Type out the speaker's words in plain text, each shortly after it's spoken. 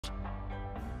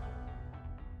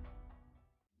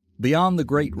Beyond the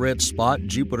Great Red Spot,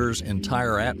 Jupiter's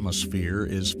entire atmosphere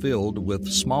is filled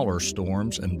with smaller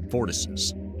storms and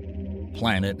vortices. The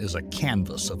planet is a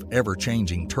canvas of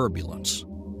ever-changing turbulence.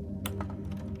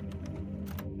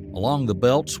 Along the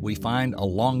belts, we find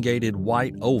elongated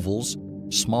white ovals,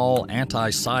 small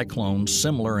anticyclones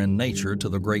similar in nature to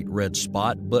the Great Red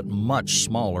Spot, but much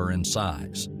smaller in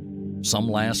size. Some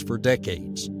last for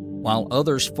decades, while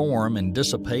others form and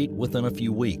dissipate within a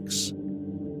few weeks.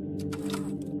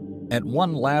 At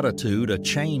one latitude, a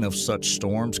chain of such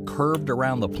storms curved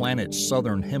around the planet's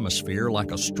southern hemisphere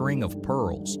like a string of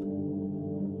pearls.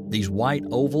 These white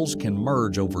ovals can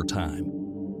merge over time.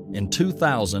 In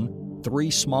 2000,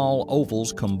 3 small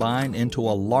ovals combine into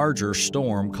a larger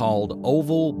storm called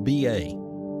Oval BA.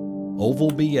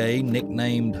 Oval BA,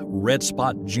 nicknamed Red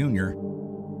Spot Jr.,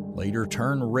 later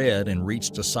turned red and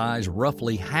reached a size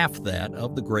roughly half that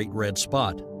of the Great Red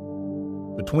Spot.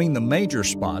 Between the major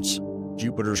spots,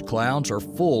 Jupiter's clouds are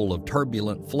full of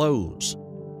turbulent flows.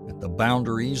 At the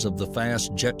boundaries of the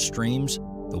fast jet streams,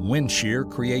 the wind shear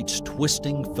creates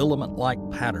twisting filament-like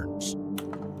patterns.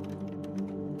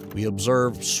 We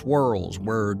observe swirls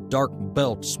where dark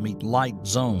belts meet light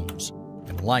zones,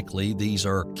 and likely these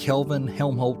are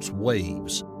Kelvin-Helmholtz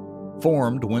waves,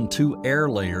 formed when 2 air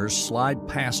layers slide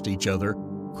past each other,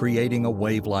 creating a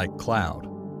wave-like cloud.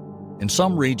 In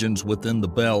some regions within the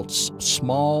belts,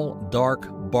 small, dark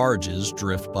barges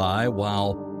drift by,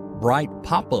 while bright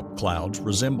pop-up clouds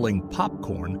resembling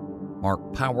popcorn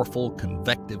mark powerful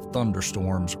convective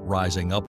thunderstorms rising up.